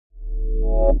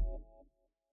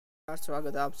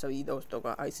स्वागत है आप सभी दोस्तों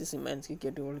का ICC men's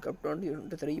cricket world cup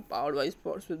 2023 powered by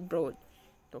sports with Broz.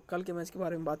 तो कल के मैच के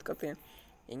बारे में बात करते हैं।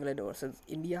 England versus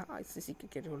India ICC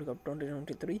cricket world cup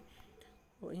 2023।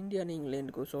 और इंडिया ने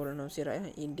इंग्लैंड को 100 रनों से हराया।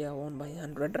 India won by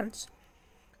 100 runs.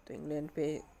 तो इंग्लैंड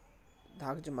पे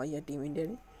धाक जमाई है टीम इंडिया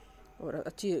ने और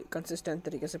अच्छी कंसिस्टेंट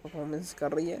तरीके से परफॉर्मेंस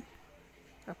कर रही है।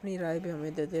 अपनी राय भी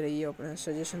हमें देते रही है, अपना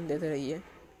सजेशन देते रही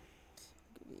है।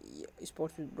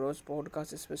 Sports with bros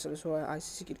podcast special show है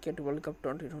ICC cricket world cup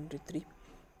 2023।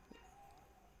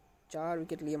 4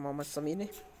 wicket लिए मोहम्मद शमी ने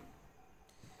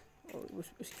और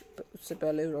उससे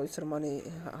पहले रोहित शर्मा ने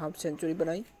हाफ सेंचुरी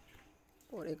बनाई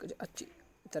और एक अच्छी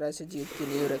तरह से जीत की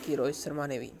नींव रखी। रोहित शर्मा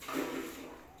ने भी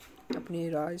अपनी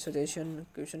राय सजेशन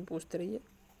क्वेश्चन पूछते रहिए।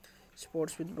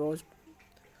 Sports with bros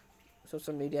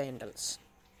social media handles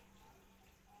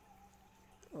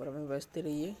और हमें भेजते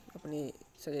रहिए अपनी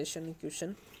सजेशन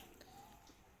क्वेश्चन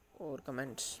और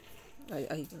कमेंट्स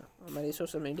हमारे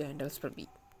सोशल मीडिया हैंडल्स पर भी।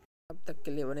 अब तक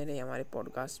के लिए बने रहे हमारे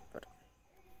पॉडकास्ट पर।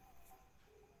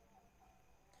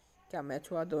 क्या मैच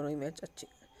हुआ? दोनों ही मैच अच्छे,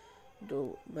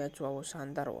 जो मैच हुआ वो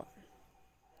शानदार हुआ।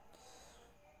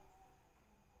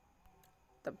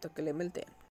 तब तक के लिए मिलते हैं।